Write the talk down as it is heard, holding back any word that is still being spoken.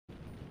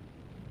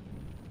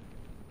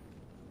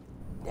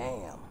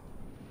Damn.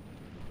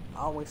 I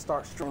always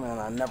start streaming and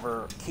I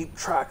never keep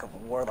track of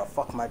where the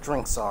fuck my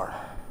drinks are.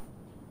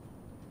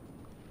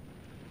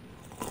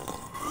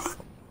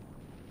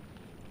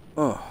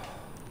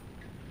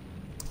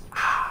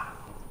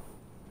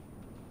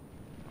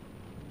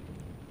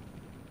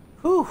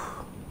 Whew.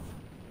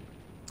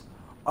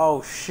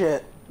 Oh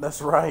shit,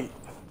 that's right.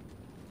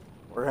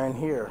 We're in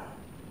here.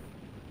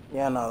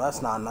 Yeah, no,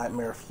 that's not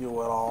nightmare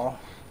fuel at all.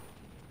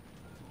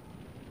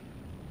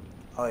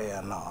 Oh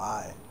yeah, no,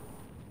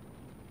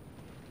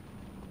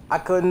 I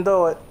couldn't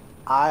do it.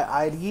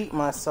 I'd eat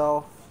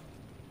myself.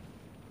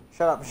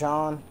 Shut up,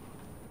 Jean.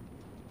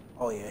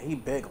 Oh yeah, he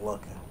big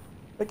looking.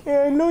 Like,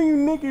 yeah, I know you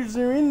niggas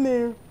are in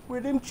there.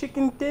 Where them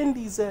chicken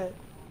tendies at?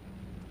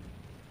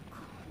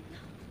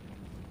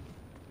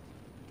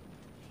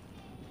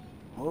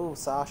 Move,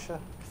 Sasha.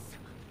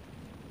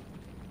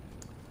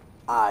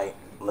 Alright,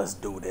 let's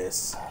do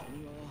this.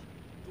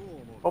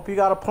 Hope you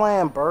got a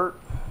plan, Bert.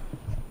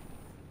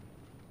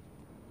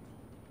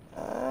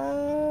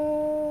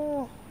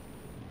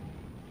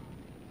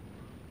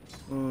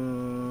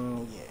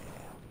 Yeah.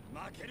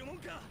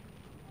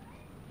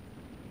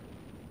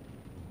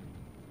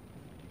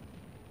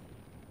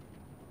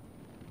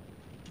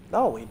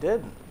 No, we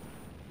didn't.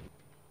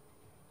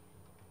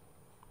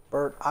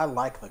 Bert, I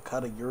like the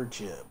cut of your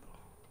jib.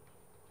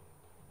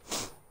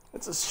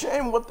 It's a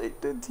shame what they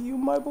did to you,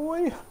 my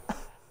boy.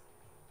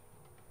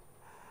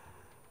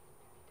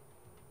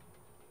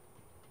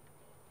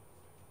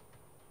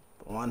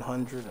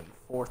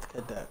 104th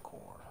Cadet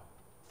Corps.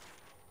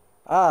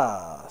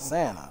 Ah,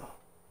 Santa.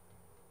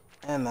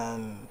 And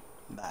then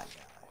that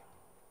guy.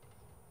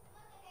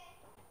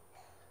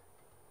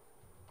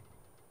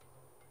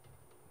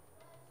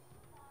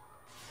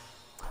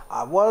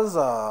 I'm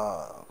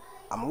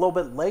a little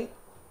bit late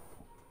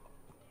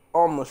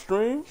on the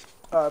stream.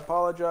 I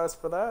apologize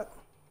for that.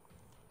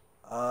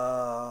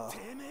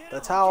 The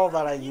towel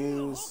that I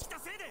use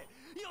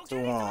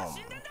to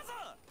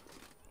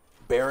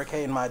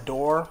barricade my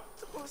door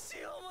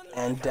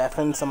and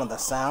deafen some of the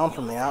sound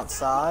from the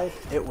outside,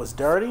 it was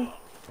dirty,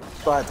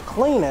 so I had to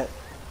clean it,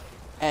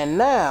 and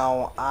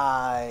now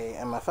I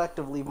am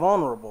effectively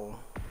vulnerable.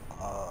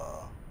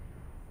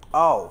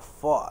 Oh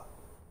fuck.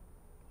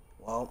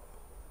 Well,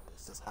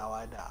 this is how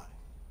I die.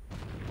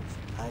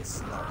 Nice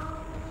snow.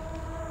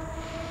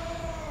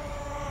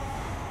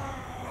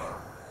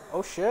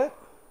 Oh shit.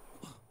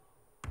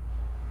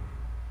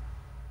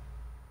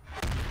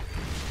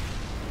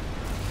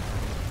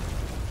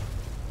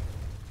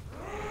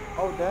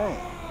 Oh dang.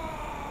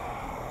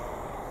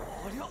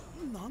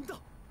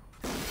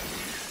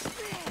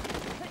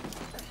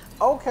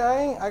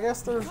 Okay, I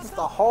guess there's just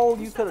a hole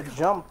you could have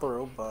jumped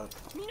through, but...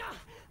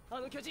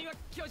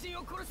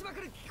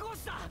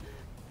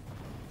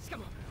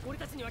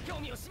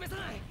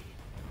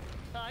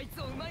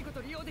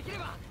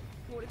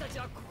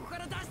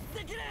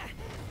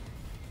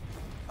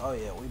 Oh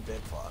yeah, we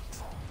big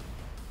fucked.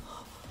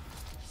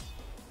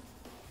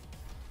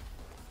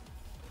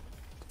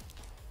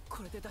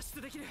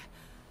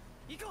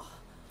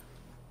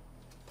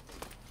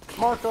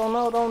 Marco,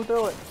 no, don't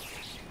do it.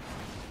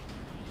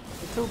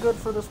 You're too good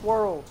for this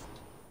world.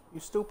 You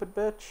stupid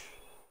bitch.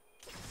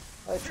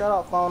 Hey, shut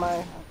up, phone.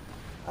 I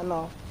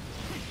know.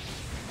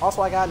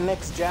 Also, I got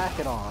Nick's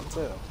jacket on,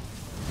 too.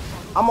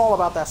 I'm all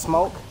about that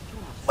smoke.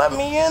 Let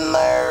me in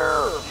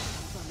there!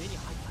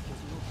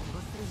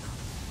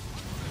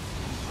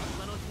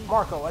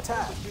 Marco,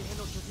 attack!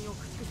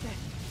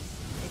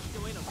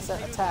 I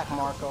said attack,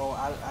 Marco.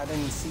 I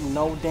didn't see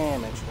no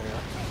damage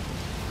there.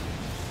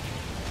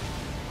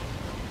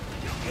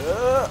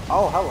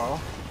 Oh, hello.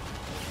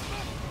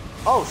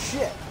 Oh,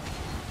 shit.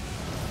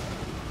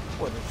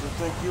 What did you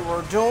think you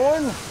were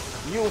doing?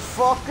 You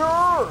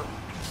fucker!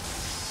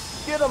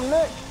 Get him,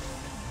 Nick!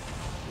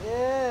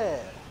 Yeah.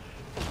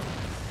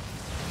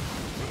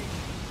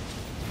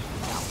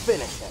 Now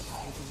finish him.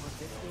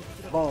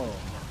 Boom.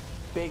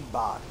 Big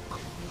body.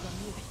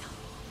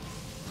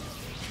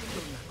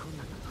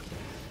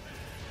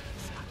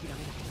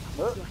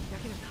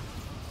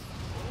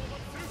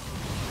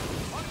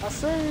 I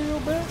see you,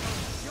 bitch.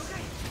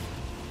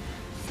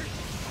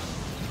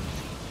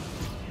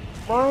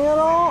 Bring it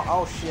on.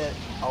 Oh shit.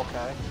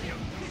 Okay.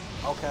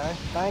 Okay.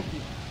 Thank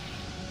you.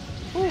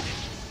 Whew.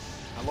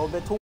 A little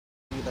bit too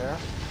there.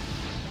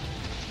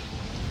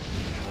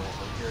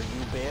 Over here,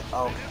 you bit.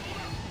 Okay.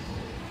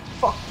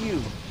 Fuck you.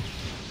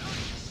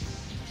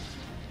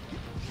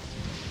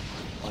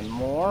 One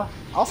more.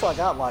 Also, I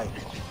got like.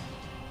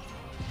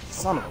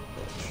 Son of a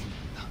bitch.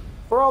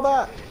 For all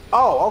that.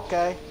 Oh,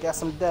 okay.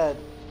 Guess I'm dead.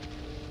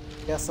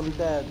 Guess I'm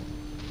dead.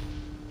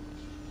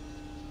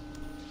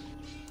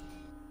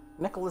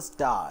 Nicholas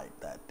died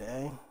that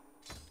day.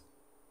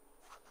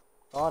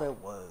 Thought it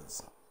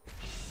was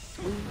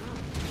sweet,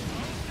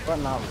 but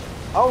not really.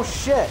 Oh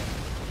shit!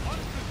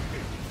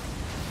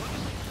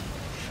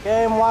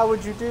 Game, why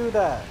would you do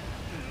that?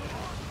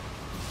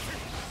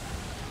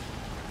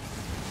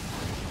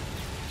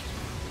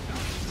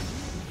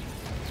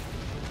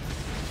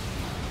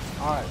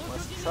 Alright,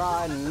 let's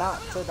try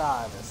not to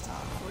die this time.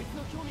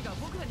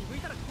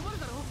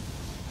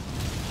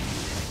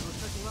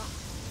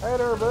 Hey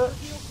there, bitch.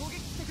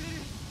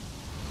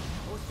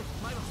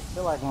 I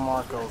feel like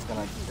Marco's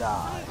gonna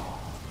die.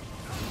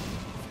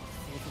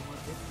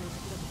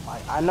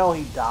 Like, I know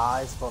he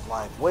dies, but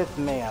like with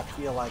me, I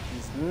feel like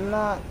he's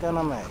not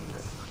gonna make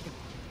it.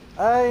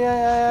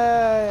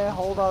 Hey,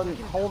 hold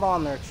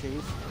on there,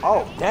 Chief.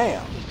 Oh,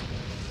 damn.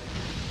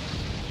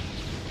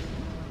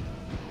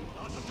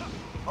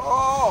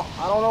 Oh,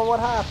 I don't know what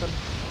happened,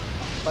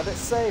 but it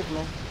saved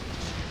me.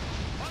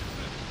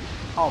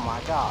 Oh my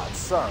God,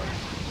 sir.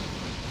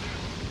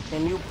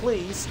 Can you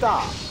please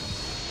stop?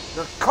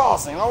 You're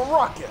causing a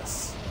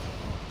ruckus.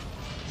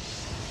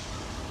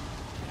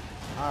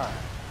 Alright.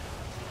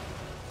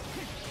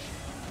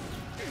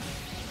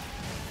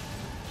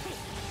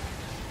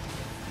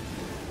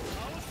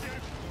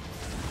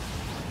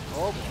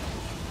 Oh,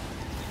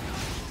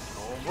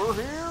 over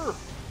here.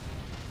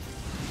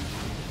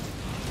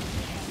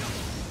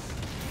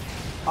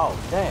 Oh,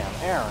 damn,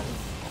 Aaron.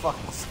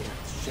 Fucking scared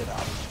the shit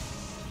out of me.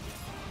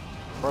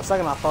 For a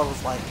second, I thought it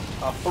was like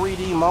a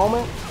 3D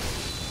moment.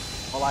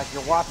 Or like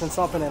you're watching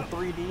something in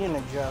 3D and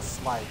it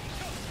just like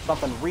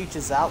something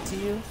reaches out to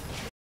you.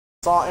 I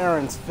saw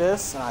Aaron's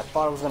fist and I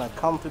thought it was gonna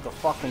come through the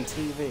fucking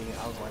TV.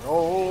 I was like,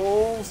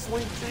 oh,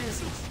 sweet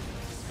Jesus.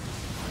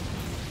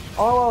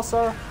 Oh, hello,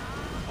 sir.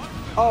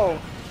 Oh,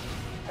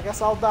 I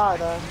guess I'll die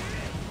then.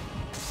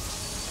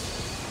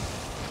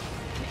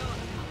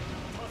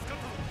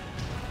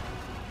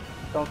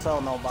 Don't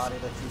tell nobody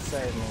that you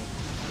saved me,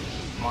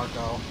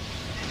 Marco.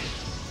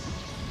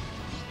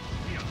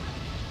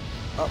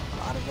 Oh,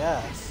 out of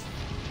gas.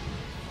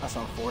 That's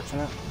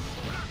unfortunate.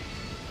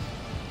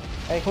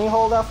 Hey, can you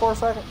hold that for a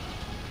second?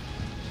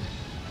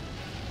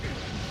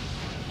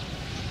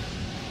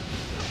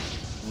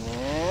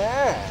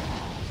 Yeah.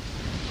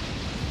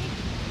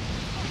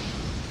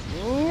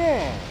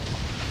 Yeah.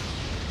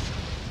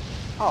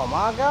 Oh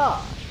my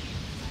God.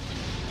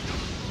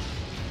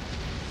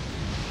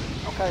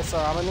 Okay, sir,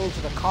 I'm gonna need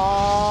you to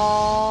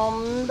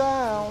calm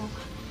down.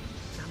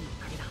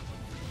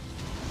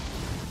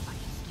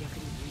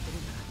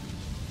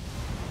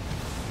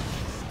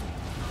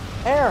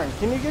 Aaron,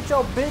 can you get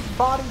your big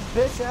body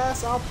bitch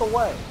ass out the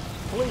way?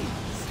 Please.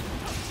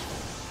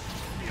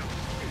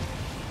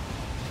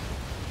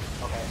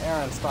 Okay,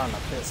 Aaron's starting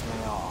to piss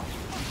me off.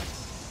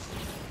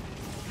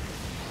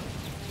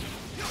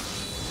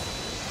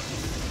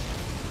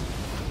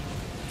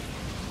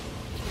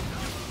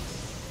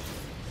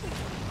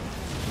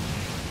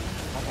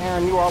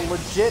 Aaron, you are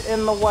legit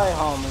in the way,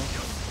 homie.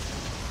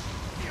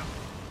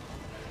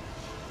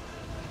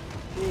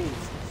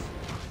 Jesus.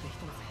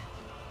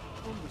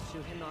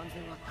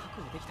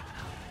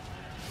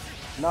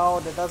 No,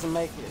 that doesn't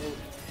make it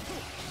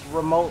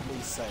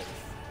remotely safe.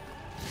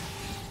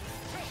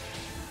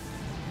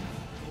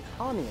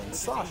 Connie and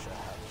Sasha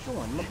have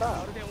joined the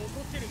battle.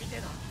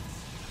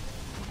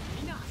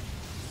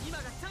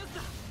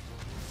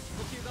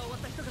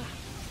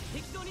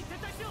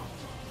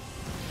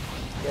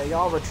 Yeah,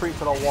 y'all retreat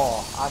to the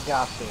wall. I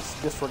got this.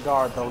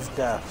 Disregard those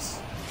deaths.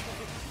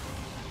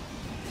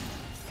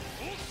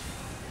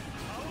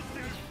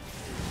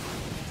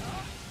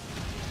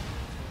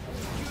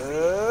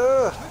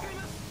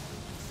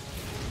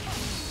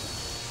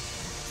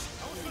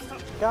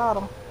 Got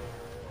him.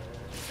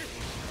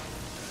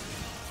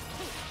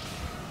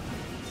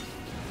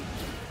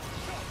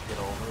 Get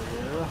over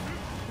here,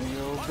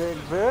 you big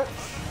bitch.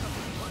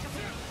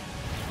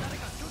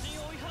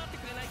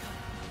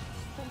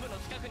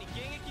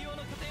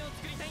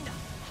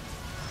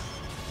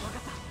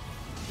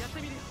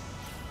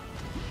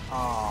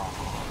 Oh.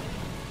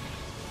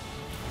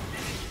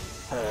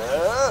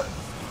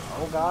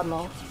 Oh God,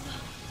 no.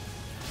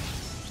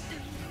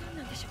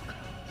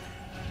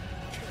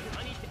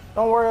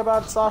 Don't worry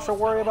about it, Sasha.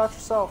 Worry about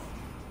yourself.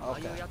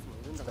 Okay.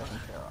 It's taken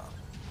care of.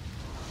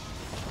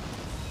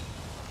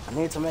 I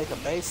need to make a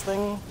base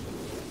thing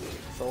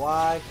so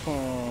I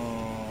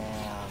can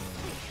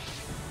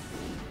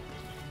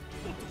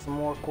get some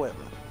more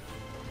equipment.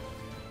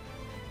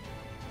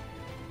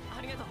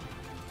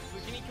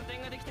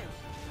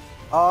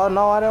 Oh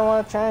no, I didn't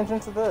want to change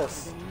into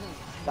this.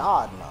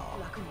 God no.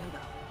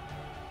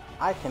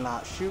 I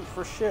cannot shoot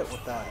for shit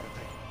with that.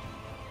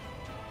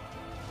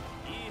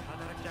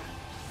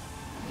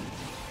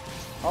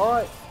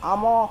 Alright,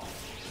 I'm off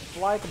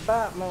like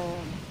Batman.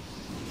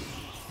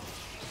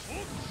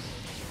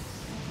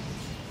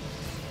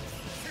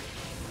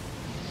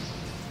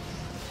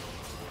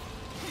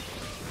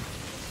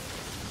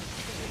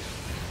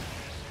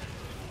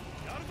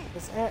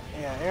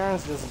 Yeah,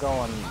 Aaron's just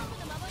going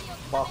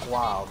buck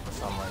wild for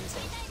some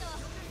reason.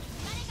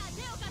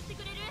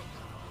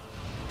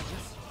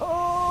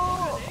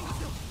 Oh!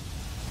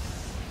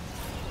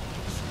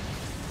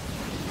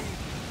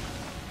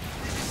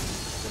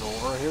 Get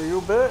over here,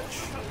 you bitch!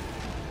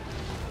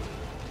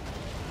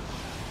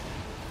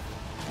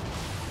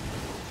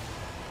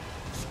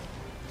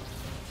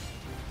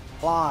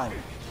 Climb!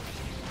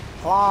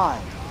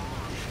 Climb!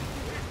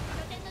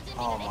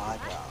 Oh my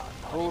God!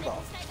 Hold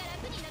up!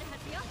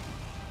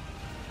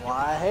 Well,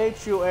 I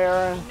hate you,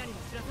 Aaron.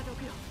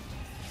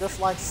 Just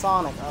like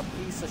Sonic, a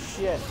piece of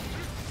shit.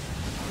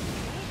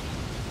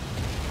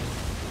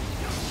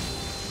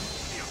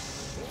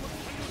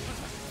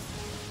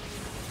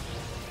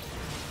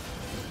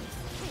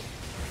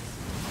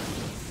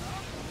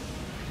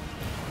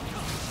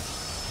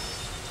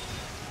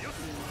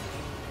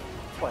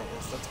 Wait,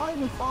 is the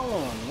Titan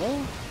following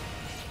me?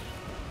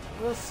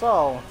 If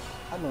so,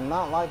 I do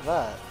not like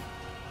that.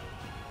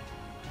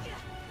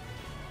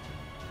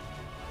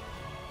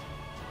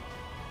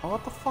 Oh,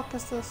 what the fuck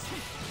is this?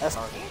 That's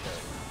already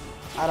good.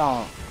 I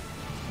don't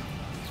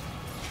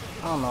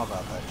know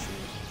about that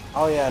cheat.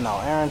 Oh yeah, no,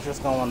 Aaron's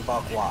just going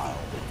buck wild.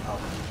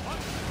 Okay.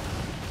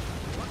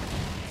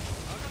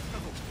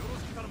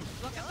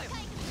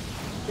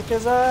 Kick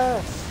his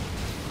ass!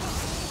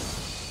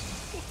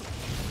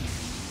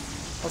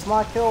 That's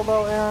my kill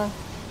though, Aaron.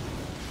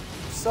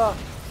 You suck.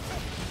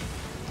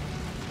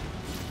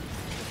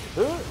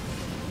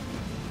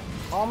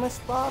 Almost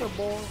spotted,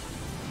 boy.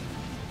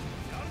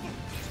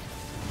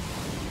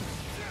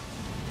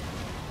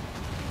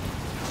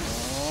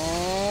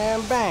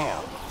 And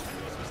bam!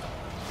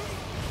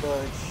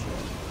 Good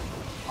shit.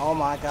 Oh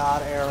my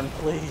god, Aaron,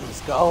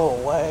 please, go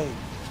away.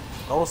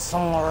 Go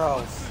somewhere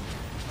else.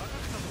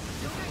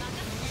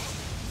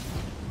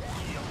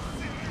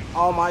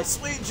 Oh my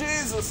sweet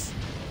Jesus!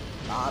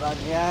 Not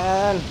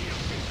again!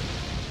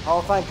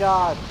 Oh, thank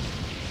God.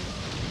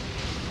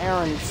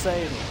 Aaron, you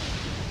saved me.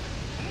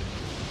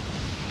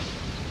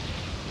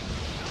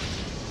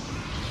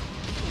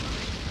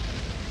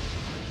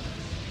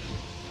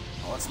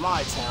 Oh, it's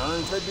my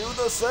turn to do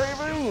the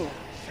saving!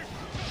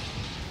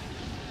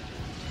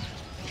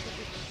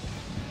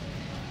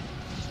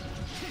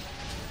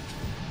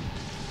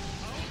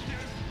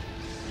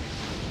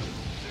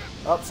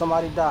 Oh,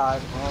 somebody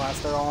died. Well,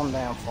 that's their own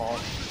damn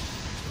fault.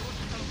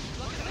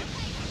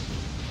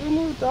 Didn't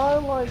you die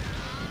like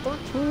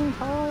 13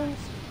 times?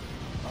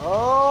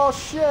 Oh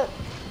shit!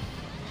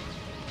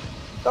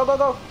 Go go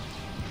go!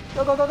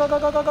 Go go go go go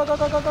go go go go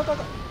go go go go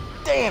go!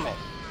 Damn it!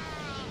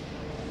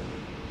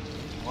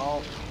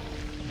 Well,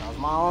 that was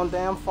my own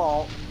damn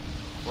fault.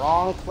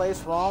 Wrong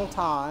place, wrong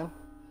time.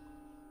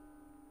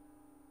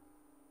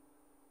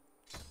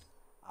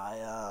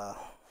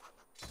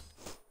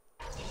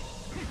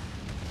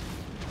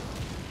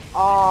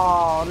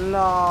 Oh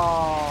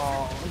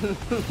no!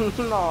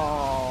 No!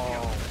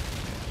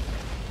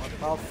 What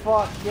the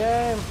fuck,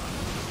 game?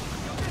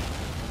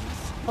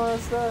 What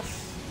is this?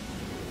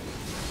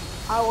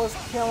 I was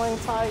killing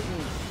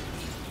Titans.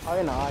 Oh,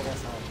 you know, I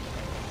guess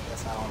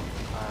I don't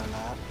earn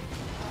that.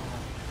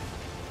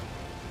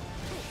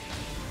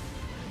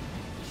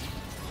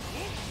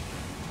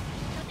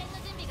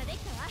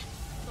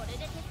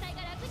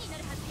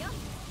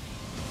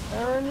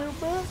 Aaron, you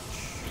bitch!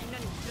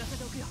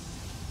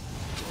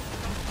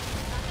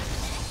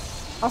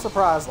 I'm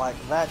surprised, like,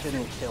 that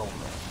didn't kill me.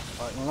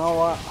 But you know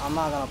what? I'm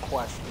not gonna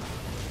question it.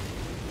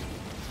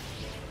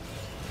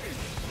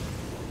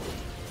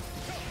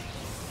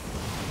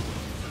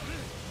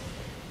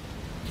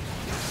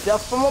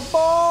 Death from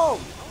above!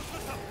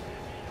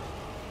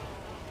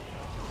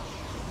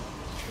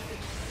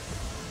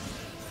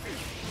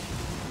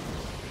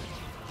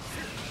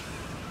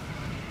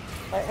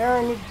 Hey,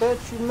 Aaron, you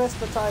bitch, you missed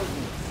the Titan.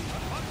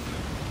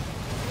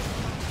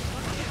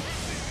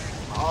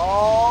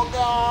 Oh,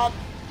 God!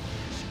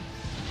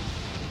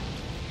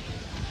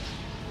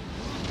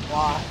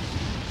 Why?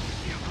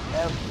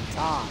 Every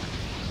time.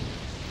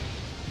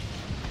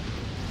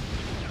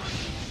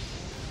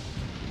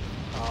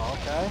 Oh,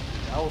 okay.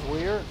 That was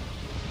weird.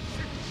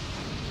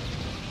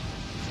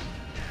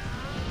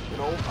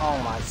 Oh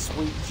my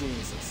sweet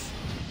Jesus.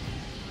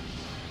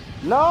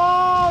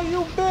 No,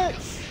 you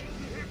bitch!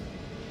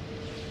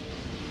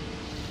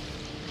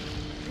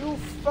 You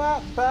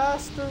fat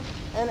bastard.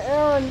 And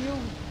Aaron, you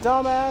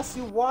dumbass,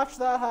 you watch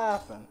that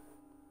happen.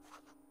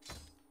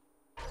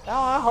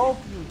 Now I hope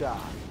you die.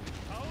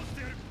 I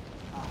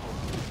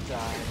hope you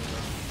die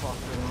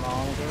fucking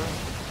longer.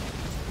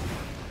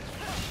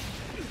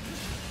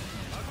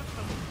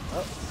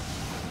 Oh.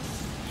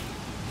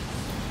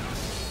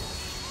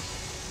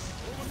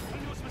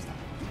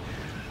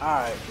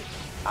 Alright.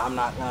 I'm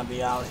not gonna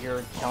be out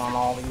here killing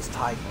all these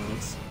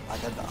Titans.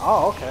 Like a,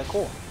 oh, okay,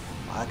 cool.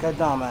 Like a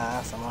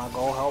dumbass, I'm gonna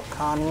go help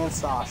Connie and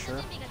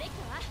Sasha.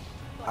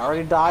 I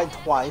already died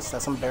twice,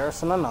 that's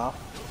embarrassing enough.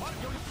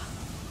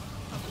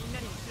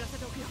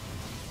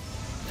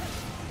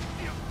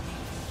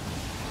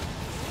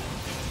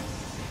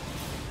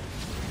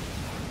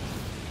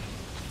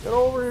 Get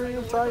over here,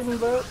 you Titan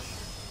bitch.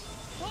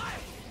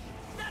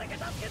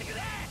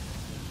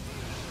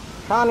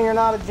 Connie, you're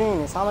not a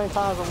genius. How many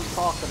times have we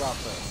talked about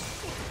this?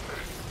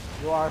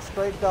 You are a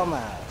straight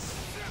dumbass.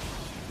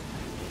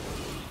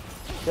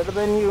 Could have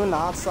been you,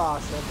 not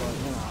Sasha, but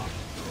you know.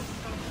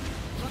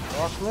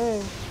 Fuck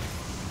me.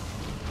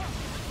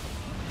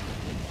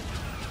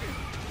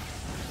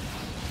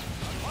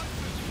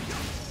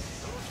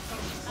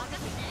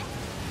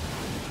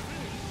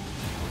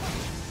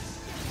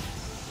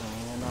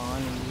 Hanging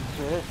on, you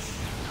bitch.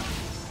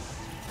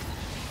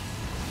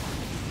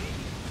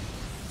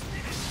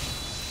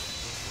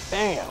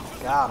 Bam!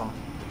 Got him.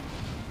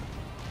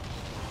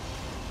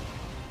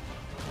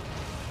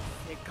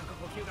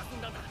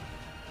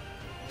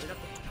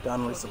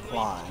 Done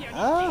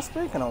resupplying.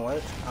 Speaking of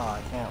which, oh,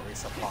 I can't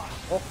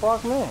resupply. Well,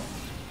 fuck me.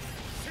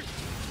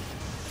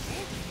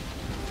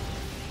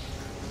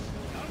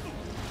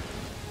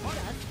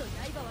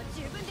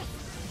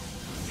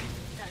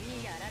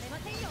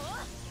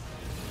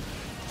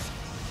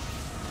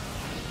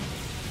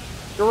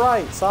 You're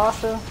right,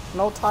 Sasha.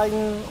 No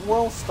Titan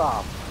will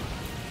stop.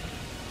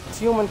 It's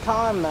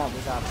humankind that we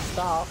gotta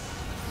stop.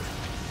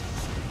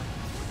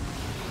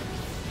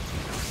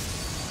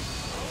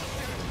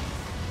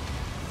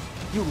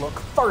 You look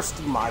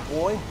thirsty, my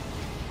boy.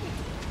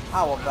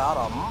 How about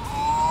a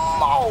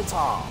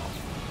Molotov?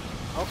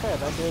 Okay,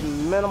 that did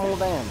minimal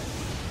damage.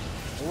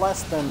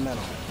 Less than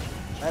minimal.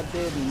 That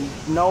did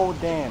no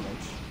damage.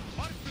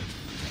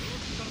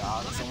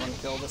 God, someone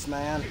kill this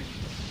man.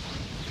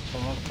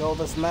 Someone kill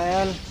this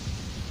man.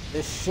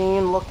 This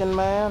Sheen looking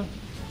man.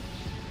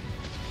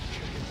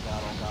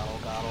 God, oh God, oh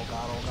God, oh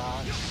God, oh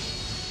God.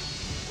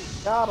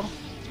 Got him.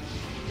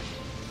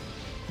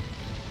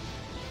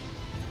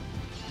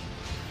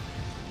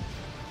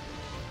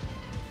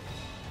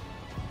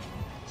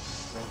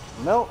 Drink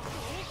your milk.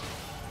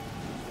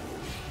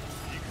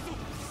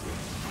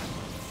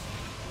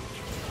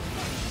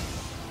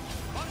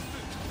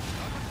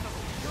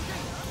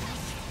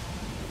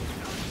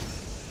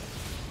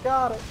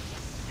 Got it.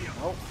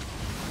 Nope.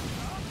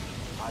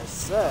 I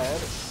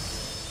said,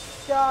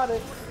 got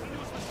it.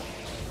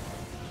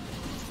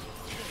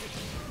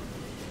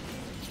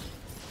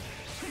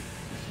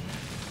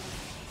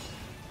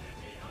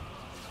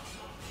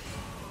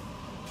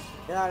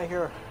 Get out of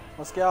here.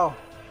 Let's go.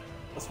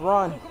 Let's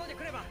run.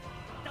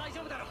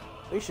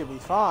 We should be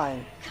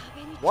fine.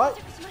 What?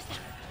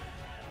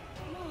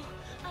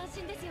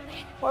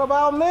 What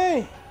about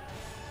me?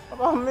 What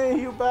about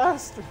me, you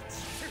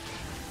bastards?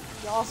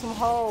 Y'all some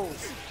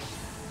hoes.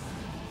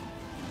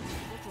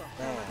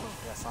 Damn,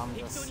 guess I'm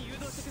just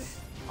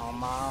on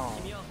my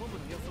own.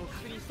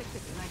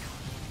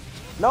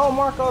 No,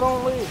 Marco,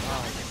 don't leave.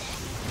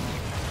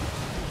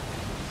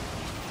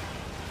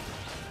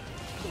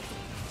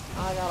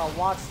 I gotta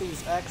watch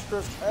these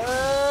extras.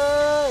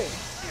 Hey!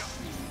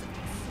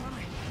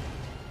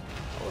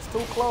 That was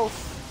too close.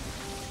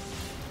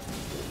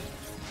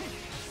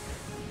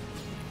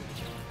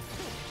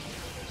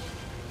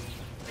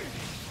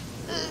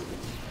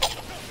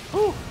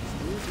 Whew,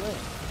 excuse me.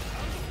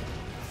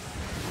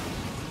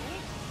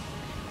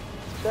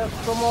 Step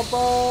from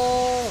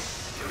above.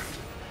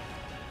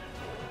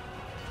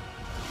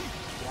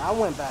 Yeah, I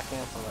went back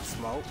in for the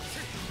smoke.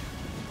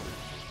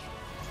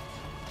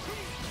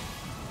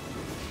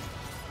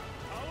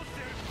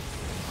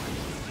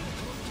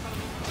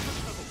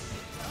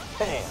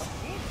 Damn.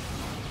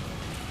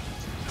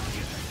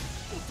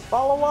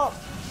 Follow up.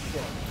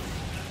 Shit.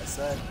 I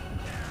said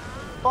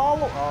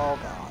follow. Oh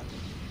God.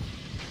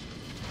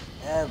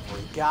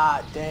 Every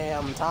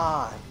goddamn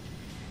time.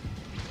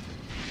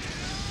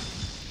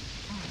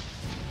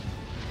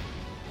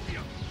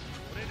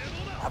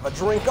 Have a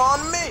drink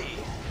on me.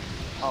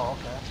 Oh,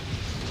 okay.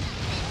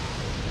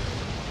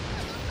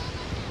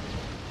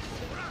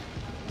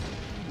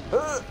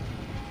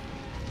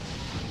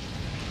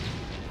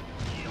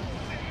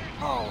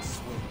 Oh,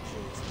 sweet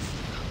Jesus.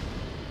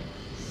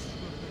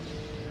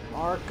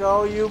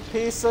 Marco, you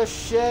piece of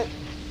shit.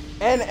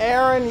 And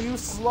Aaron, you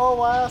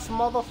slow ass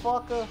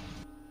motherfucker.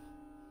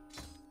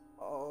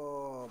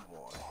 Oh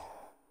boy.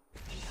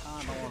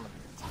 Kinda wanna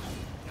be tight.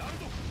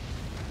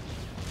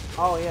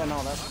 Oh yeah,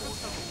 no, that's cool.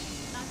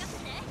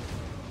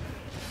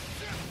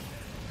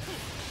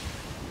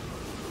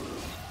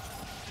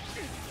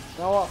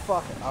 You know what?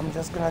 Fuck it. I'm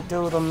just gonna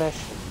do the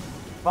mission.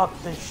 Fuck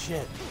this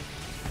shit.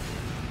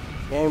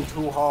 Game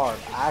too hard.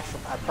 I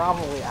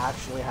probably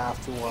actually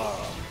have to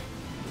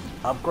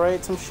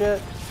upgrade some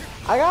shit.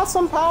 I got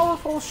some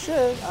powerful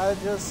shit. I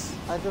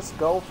just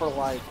go for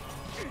like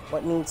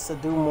what needs to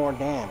do more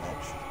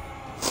damage.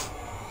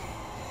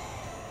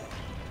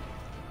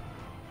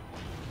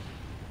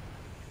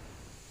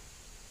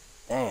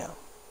 Damn.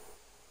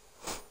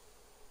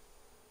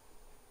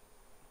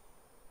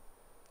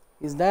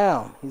 He's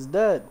down. He's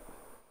dead.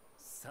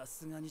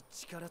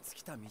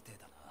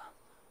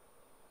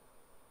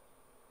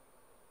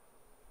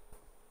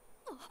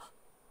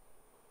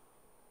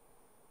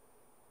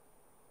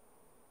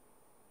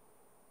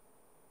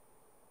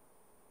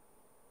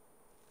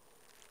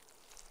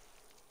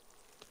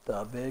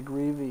 The big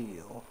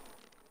reveal.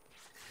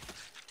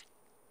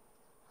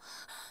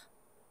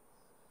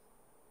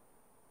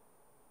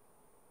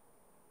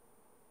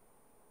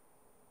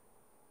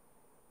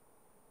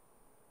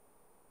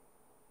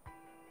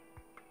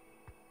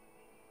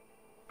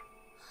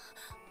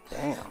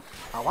 Damn,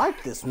 I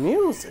like this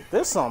music.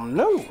 This is something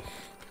new.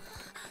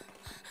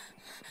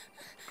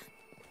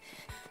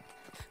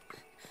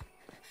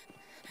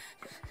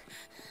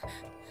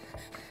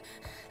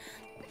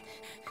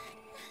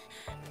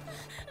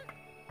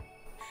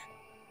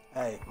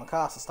 Hey,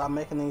 Mikasa, stop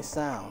making these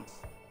sounds.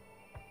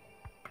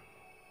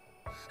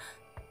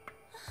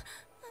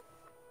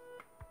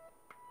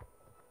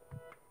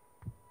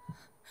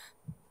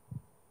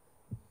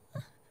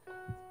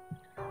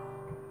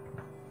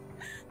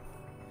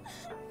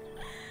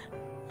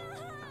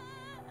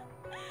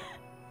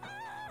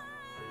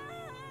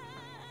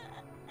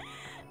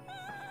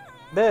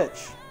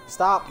 Bitch,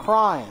 stop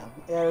crying.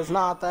 It is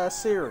not that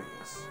serious.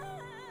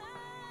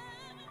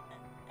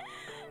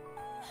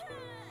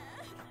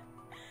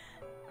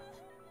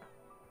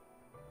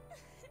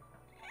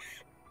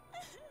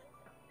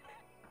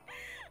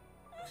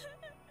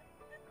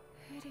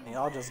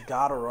 Y'all just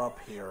got her up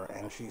here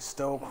and she's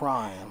still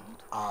crying.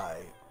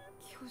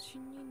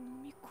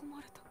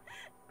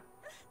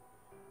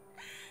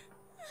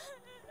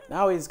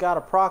 Now he's got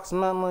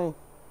approximately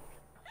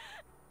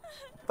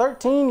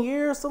 13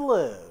 years to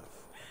live,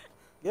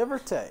 give or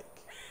take.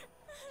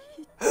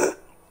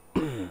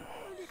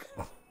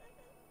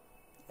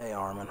 Hey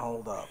Armin,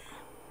 hold up.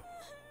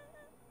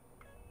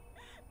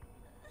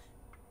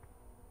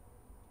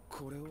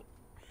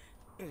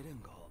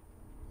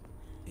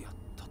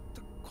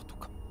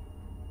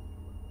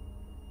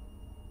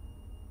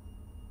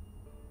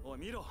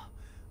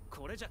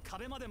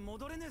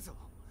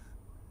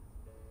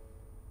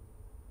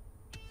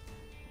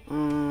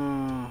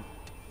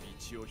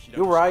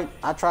 You're right.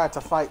 I tried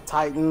to fight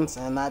Titans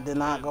and that did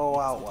not go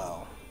out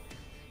well.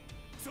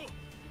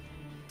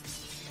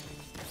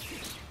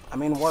 I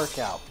mean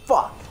workout.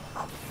 Fuck.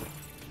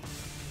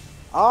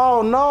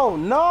 Oh no,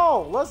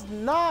 no! Let's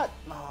not.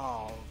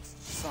 Oh,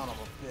 son of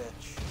a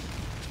bitch.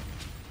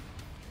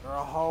 You're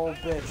a whole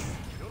bitch.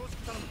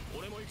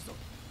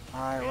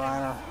 Alright,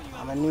 Reiner.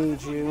 I'm gonna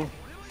need you.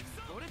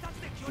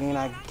 I mean,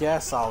 I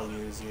guess I'll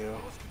use you.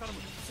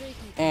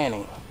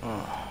 Annie.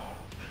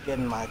 Get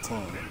in my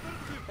team.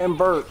 And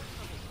Bert.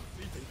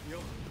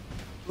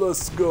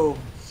 Let's go.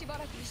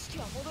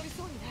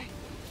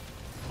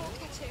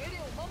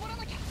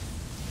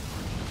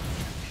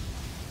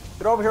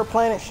 Get over here,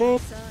 Planet Sheen.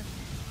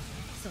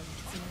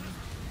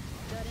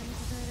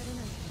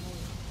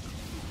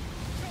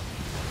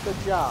 Good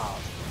job.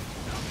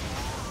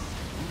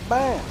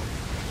 Bam.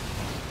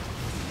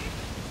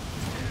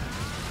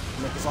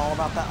 It's all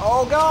about that.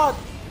 Oh God!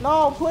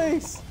 No,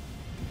 please!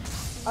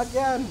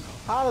 Again,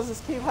 how does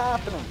this keep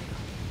happening?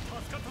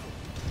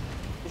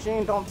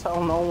 Sheen, don't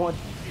tell no one.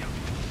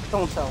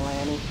 Don't tell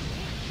Annie.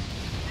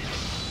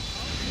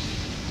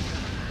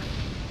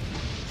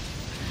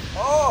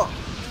 Oh!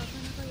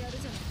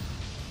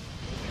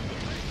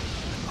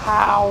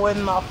 How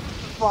in the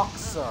fuck,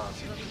 sir?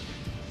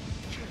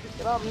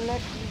 Get up,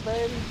 Nick,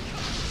 baby.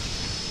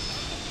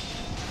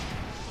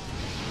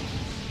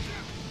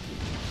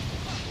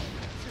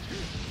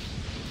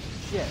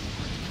 Shit.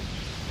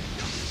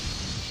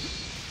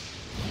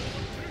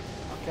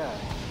 Okay.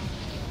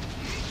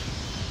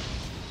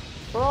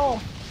 Throw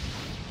him.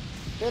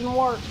 Didn't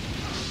work.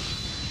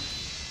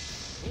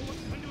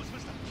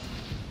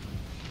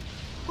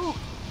 Whew.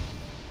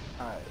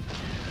 Alright.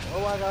 What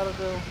do I gotta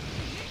do?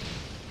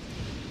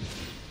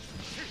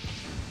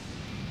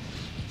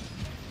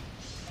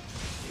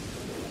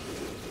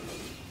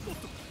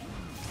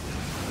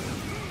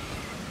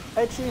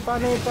 Hey Chief, I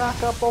need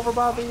backup over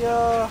by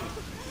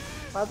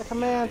the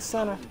command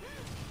center.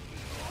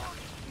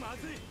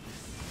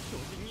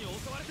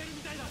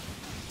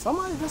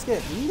 Somebody just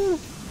get eaten?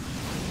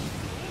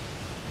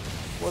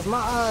 Was my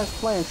eyes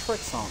playing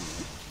tricks on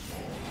me?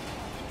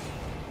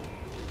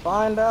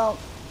 Find out?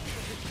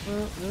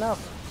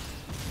 Never.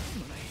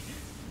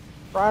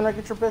 Reiner,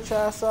 get your bitch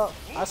ass up.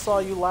 I saw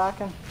you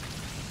lacking.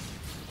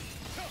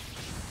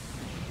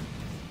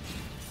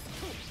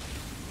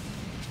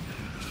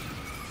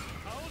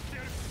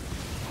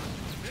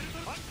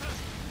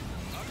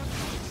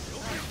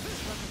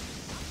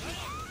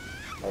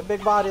 Hey,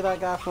 big body that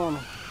guy for me.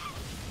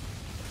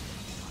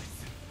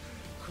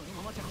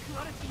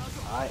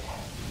 Alright.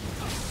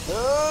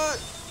 Good.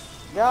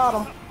 Got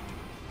him.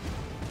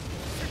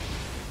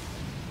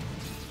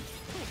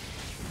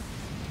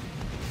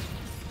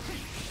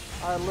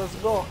 Alright, let's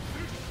go.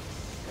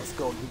 Let's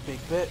go, you big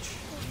bitch.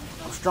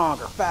 I'm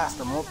stronger,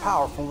 faster, more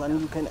powerful than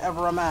you can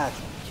ever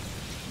imagine.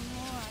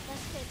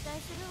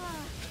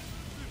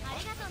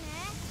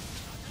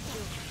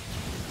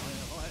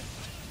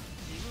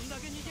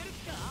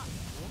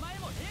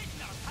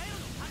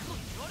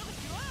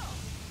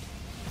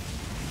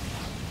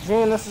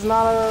 Gene, this is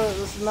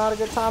not a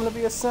good time to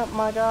be a simp,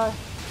 my guy.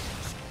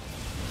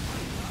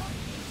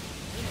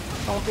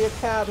 Don't be a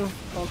captain.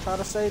 Don't try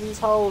to save these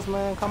hoes,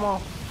 man. Come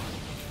on.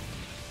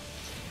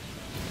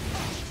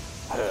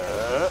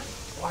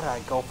 Why did I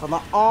go for the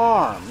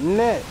arm?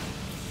 Nick.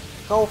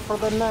 Go for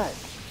the neck.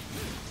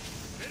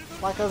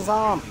 Like a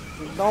zombie.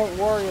 Don't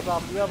worry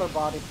about the other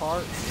body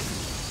parts.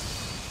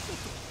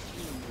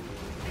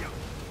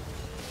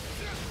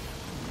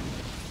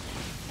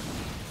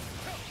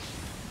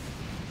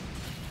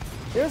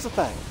 Here's the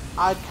thing.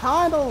 I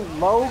kind of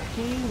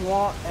low-key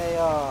want a,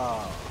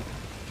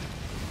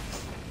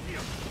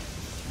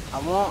 I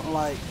want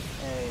like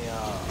a,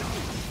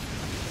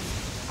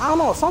 I don't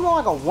know, something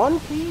like a One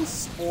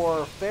Piece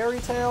or Fairy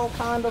Tail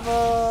kind of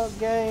a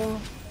game.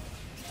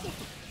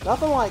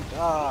 Nothing like,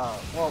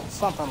 well,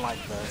 something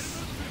like this.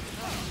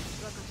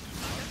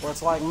 Where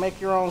it's like make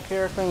your own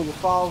character and you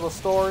follow the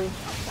story.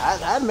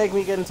 That'd make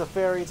me get into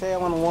Fairy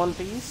Tail and One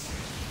Piece.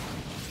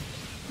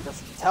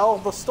 Just tell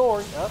the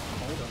story. Oh,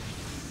 hold on.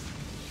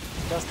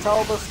 Just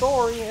tell the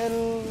story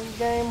in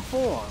game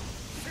form.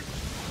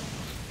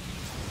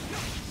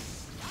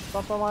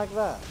 Something like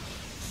that.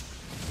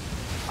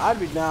 I'd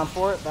be down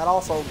for it. That'd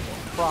also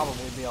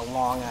probably be a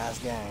long ass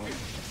game.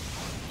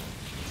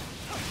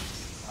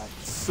 Like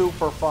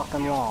super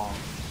fucking long.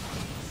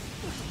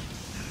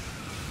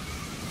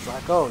 It's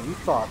like, oh, you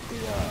thought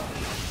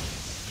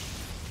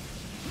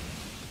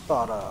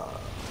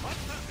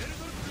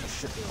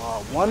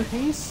One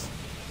Piece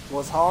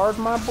was hard,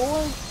 my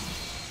boy?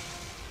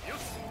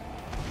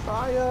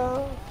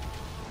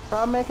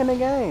 Try making a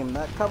game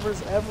that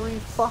covers every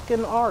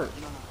fucking art.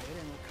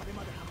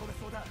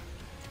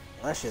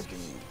 That should be,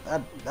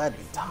 that'd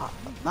be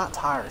not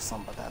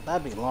tiresome, but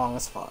that'd be long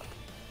as fuck.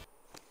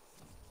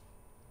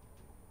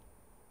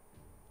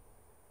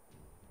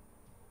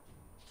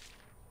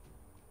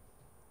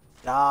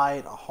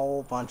 Died a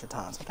whole bunch of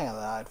times. I think I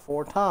died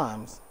 4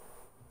 times.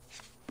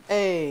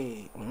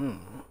 Hey,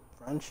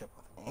 friendship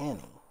with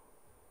Annie.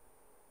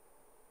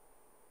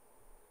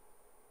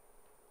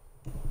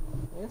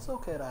 It's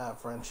okay to have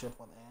friendship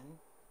with Annie.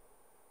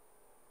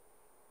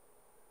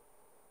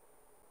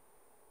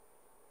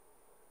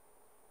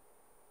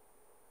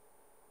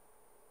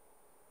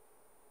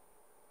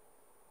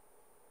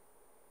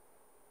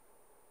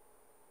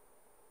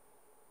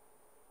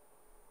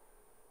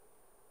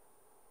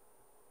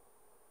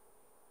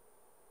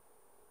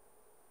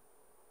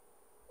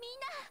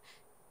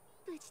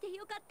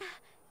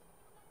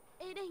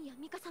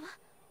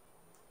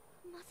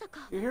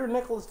 You hear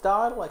Nicholas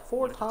died like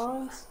 4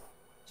 times?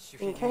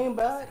 And came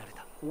back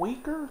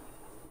weaker?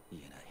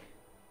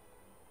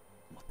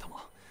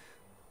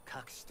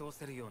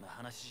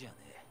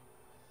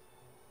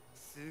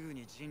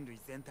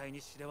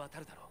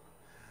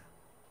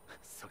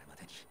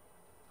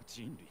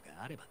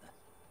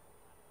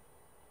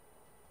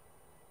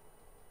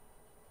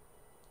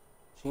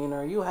 Gina,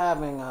 are you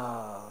having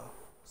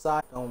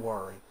side? Don't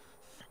worry.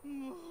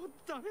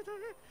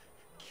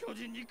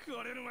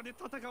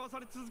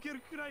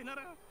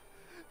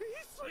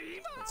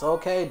 It's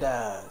okay,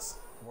 Daz.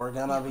 We're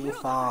gonna be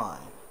fine.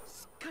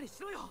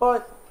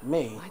 But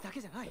me,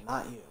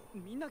 not you.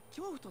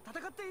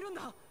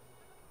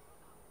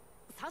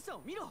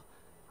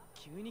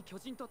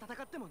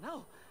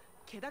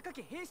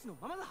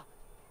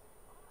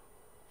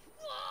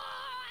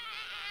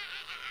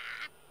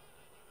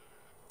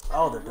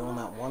 Oh, they're doing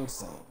that one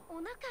scene.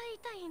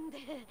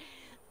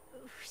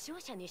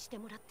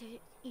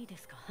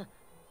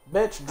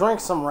 Bitch, drink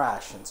some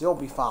rations. You'll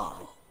be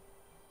fine.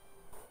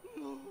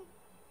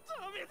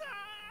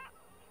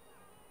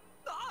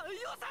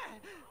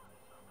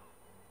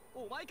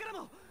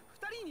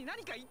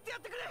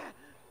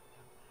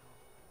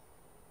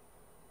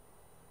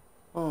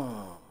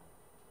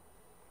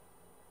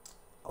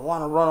 I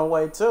want to run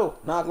away too.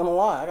 Not gonna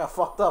lie, I got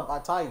fucked up by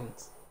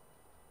Titans.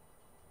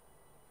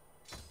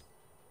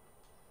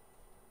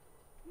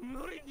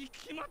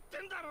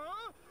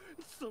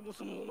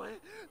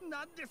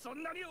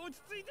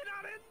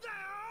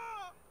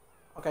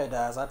 Okay,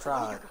 Daz, I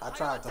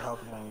tried to help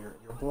you and you're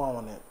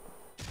blowing it.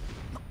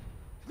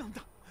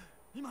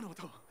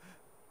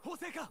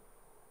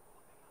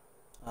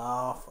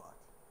 Oh, fuck.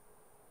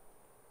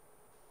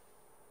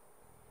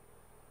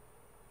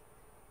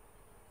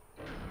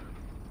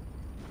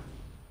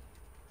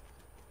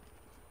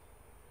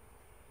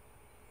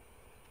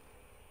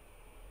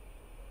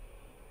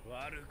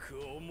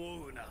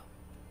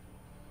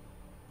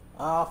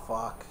 Oh,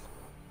 fuck.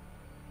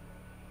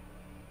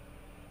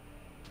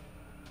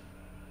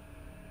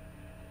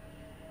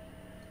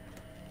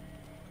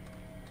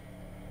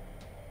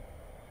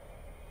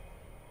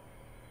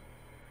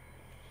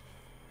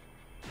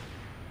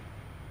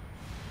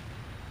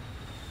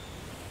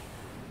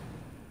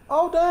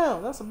 Oh,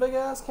 damn, that's a big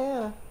ass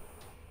cannon.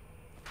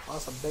 Oh,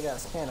 that's a big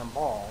ass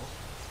cannonball.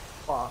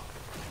 Fuck.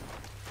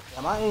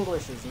 Yeah, my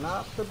English is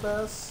not the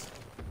best.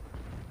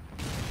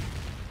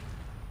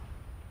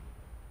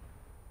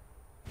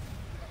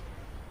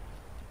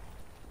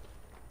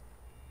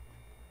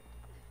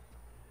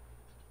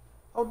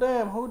 Oh,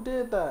 damn, who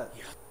did that?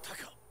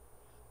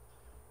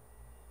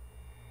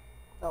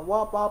 That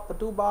wop bop a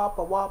doo bop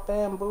a wop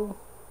bamboo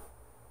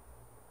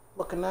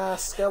looking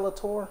ass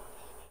Skeletor.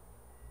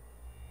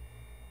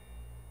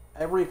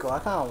 Hey Rico, I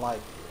kinda like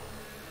you.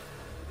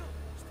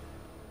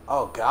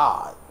 Oh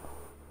god.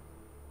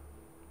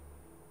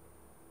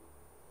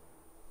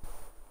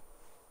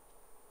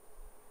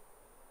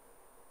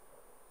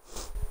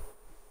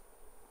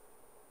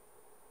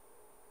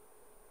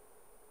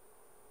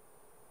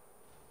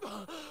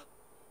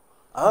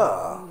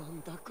 I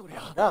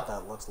forgot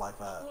that looks like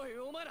that.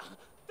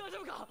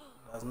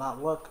 Does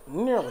not look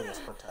nearly as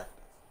protective.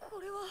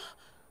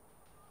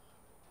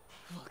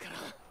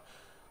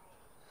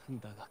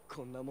 だが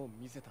こんなもん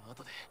見せた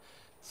後で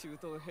中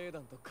東兵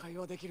団と会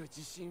話できる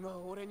自信は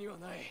俺には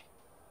ない。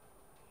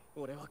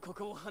俺はこ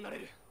こを離れ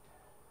る。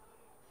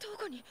ど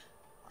こに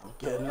I'm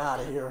getting out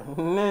of here,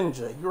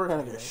 ninja. You were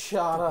gonna get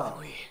shot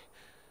up.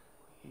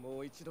 も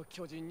う一度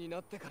巨人にな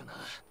ってからな。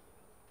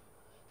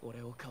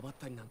俺をかばっ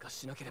たりなんか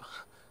しなければ、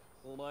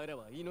お前ら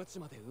は命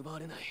まで奪わ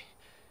れない。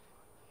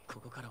こ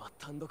こからは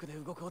単独で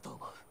動こうと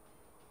思う。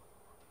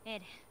エレ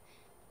ン、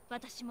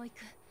私も行く。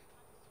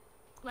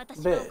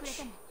私が遅れ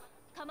ても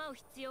構う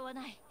必要は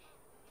ない。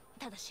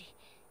ただし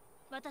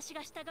私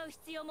が従う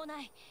必要も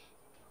ない。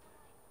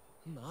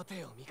待て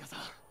よミカサ。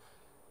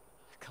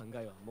考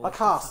えはもう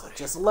Mikasa,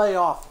 just lay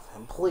off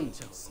him,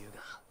 please.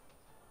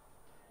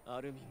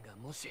 アルミンが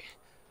もし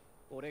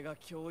俺が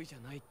脅威じゃ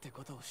ないって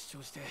ことを主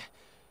張して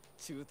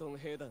駐屯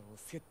兵団を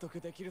説得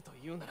できると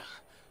いうなら、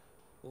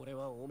俺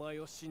はお前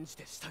を信じ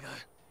て従う。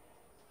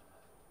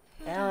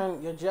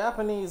Aaron, your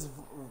Japanese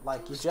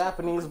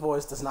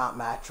voice does not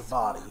match your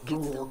body. You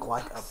look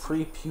like a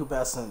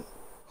prepubescent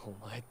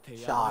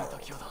child.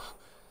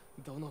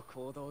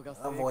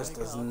 That voice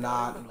does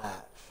not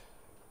match.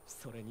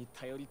 それに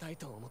頼りたい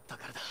と思った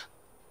からだ。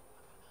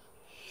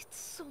いつ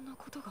そんな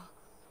ことが。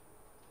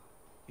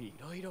い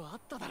ろいろあ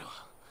っただろ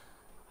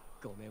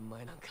う。5年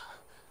前なんか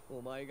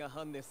お前が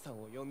ハンネスさ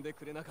んを呼んで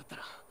くれなかった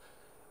ら、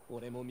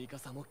俺もミカ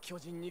サも巨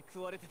人に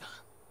食われてた。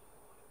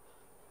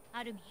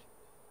アルミン。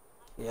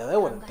Yeah, they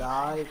would have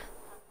died.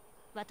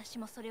 私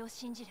もそれを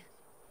信じる。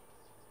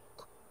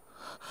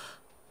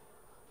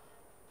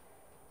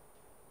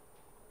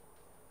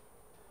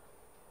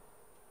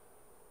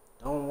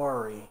Don't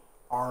worry,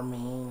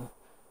 Armin.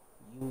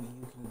 You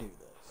can do this.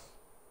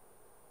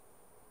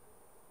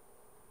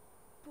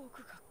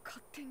 僕が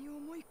勝手に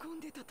思い込ん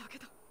でただけ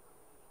だ。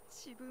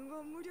自分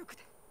は無力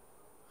で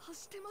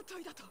走ってまた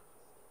いだと。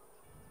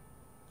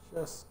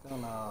Just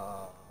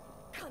gonna.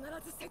 必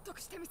ず説得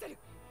してみせる。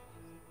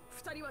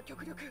二人は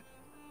極力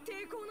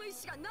抵抗の意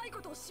志がないこ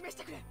とを示し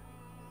てくれ。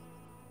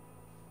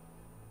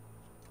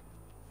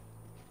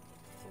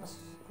Just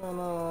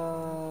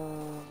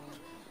gonna.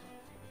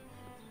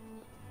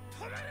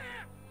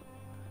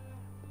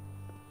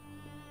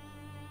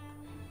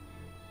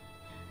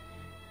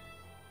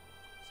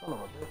 Son of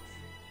a bitch.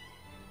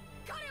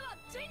 彼は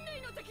人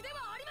類の敵で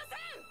はありませ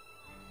ん。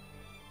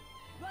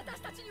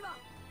私たちには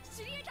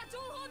知り得た情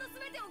報のす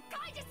べてを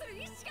開示する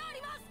意志があ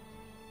ります。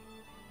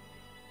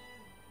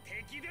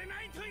敵で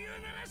ないという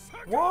なら証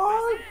拠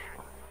を出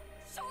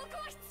せ。証拠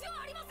は必要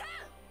ありません。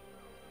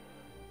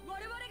我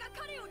々が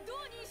彼をど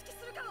う認識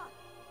するかは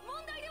問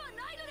題では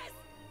ないので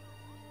す。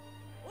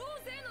大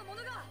勢の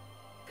者が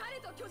彼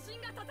と巨人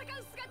が戦う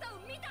姿を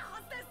見たは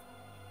ずで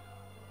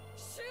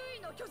す。周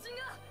囲の巨人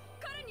が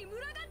彼に群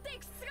がってい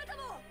く姿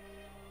も。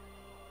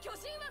巨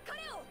人は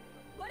彼を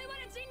我々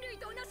人類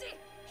と同じ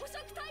捕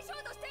食対象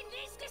として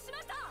認識し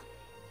ました。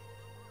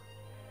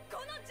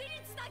この事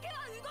実だけ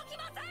は動き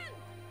ません。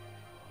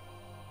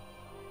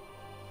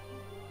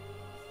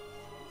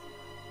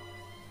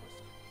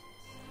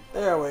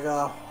There we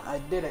go. I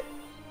did it.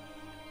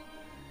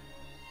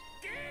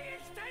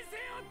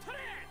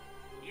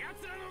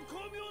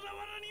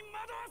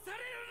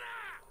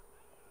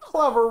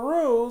 Clever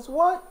ruse?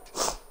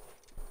 What?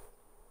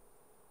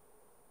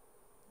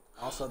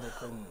 Also, they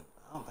couldn't.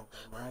 I don't think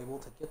they were able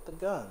to get the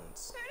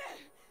guns.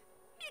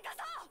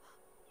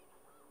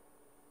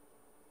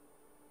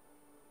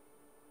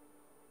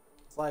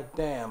 It's like,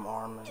 damn,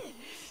 Armin.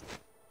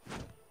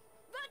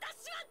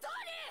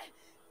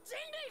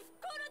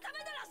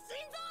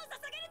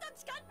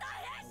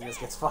 He just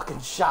gets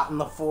fucking shot in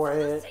the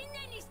forehead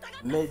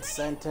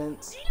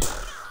mid-sentence.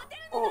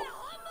 Oh.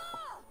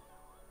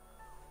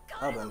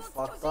 I've been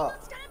fucked up.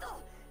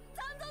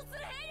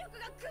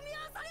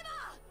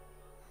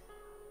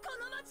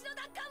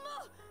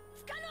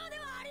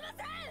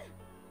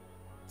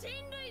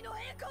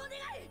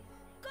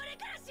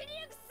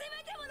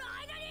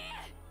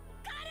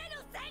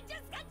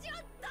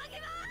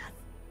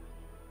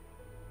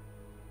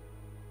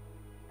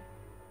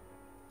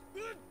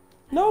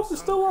 Nope,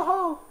 it's still a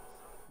hoe.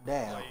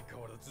 Damn. 相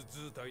変わらず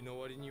図体の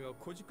割には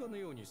小鹿の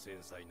ように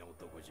繊細な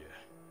男じゃ。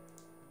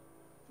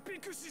ビ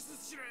クシ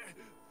ス司令。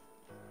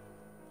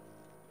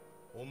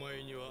お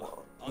前に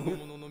はあの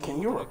者の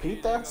Can you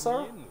repeat that,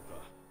 sir?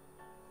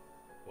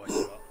 わし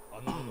は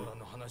あの者ら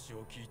の話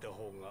を聞いた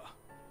方が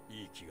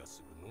いい気が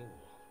するの。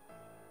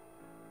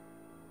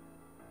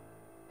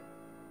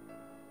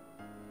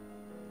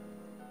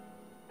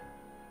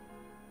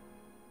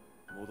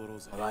戻ろう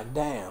ぜ。 Like,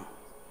 damn.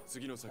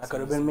 That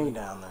could have been me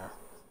down there.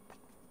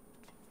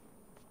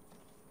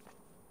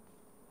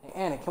 Hey,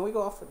 Anna, can we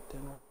go out for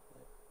dinner?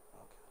 Okay.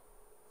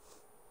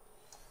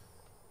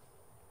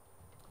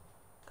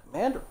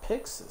 Commander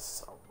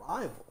Pix's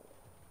arrival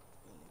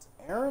means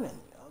Aaron and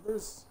the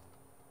others.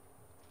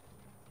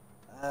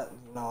 You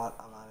know what?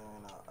 I'm not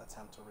even gonna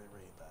attempt to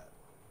reread that.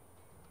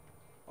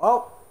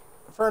 Well,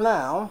 for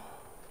now.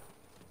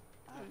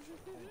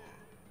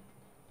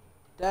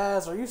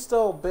 Daz, are you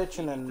still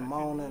bitching and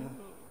moaning?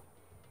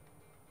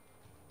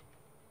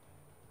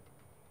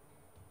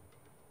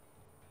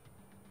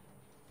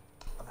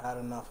 I've had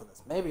enough of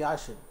this. Maybe I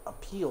should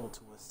appeal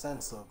to a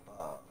sense of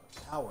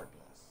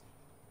cowardness.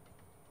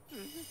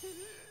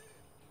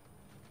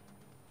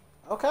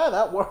 Okay,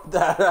 that worked.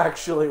 That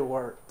actually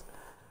worked.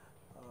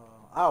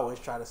 I always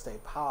try to stay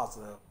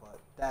positive, but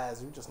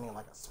Daz, you just need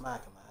like a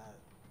smack in the head.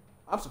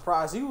 I'm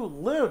surprised you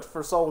lived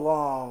for so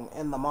long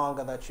in the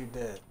manga that you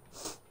did.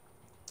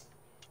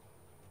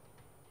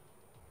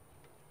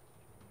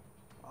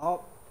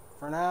 Well,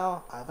 for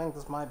now, I think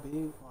this might be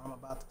where I'm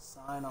about to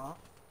sign off.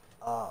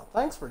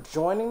 Thanks for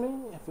joining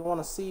me. If you want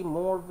to see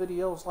more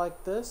videos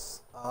like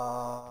this,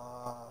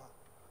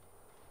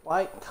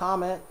 like,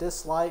 comment,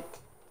 dislike,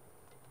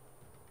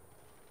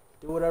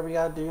 do whatever you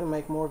gotta do to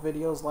make more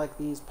videos like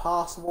these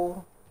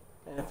possible.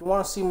 And if you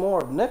want to see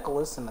more of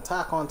Nicholas and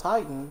Attack on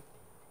Titan,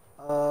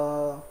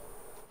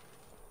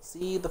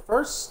 see the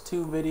first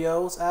 2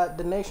 videos at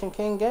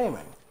DaNationKing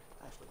Gaming.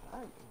 Actually, can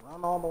I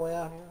run all the way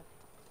out here?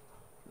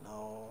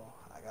 No,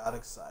 I got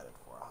excited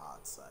for a hot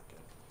second.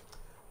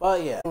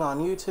 But yeah, on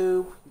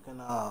YouTube, you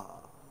can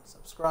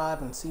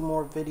subscribe and see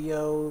more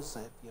videos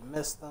if you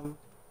missed them.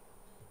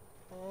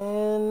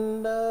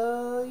 And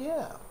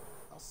yeah,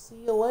 I'll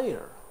see you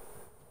later.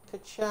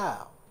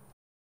 Ka-chow.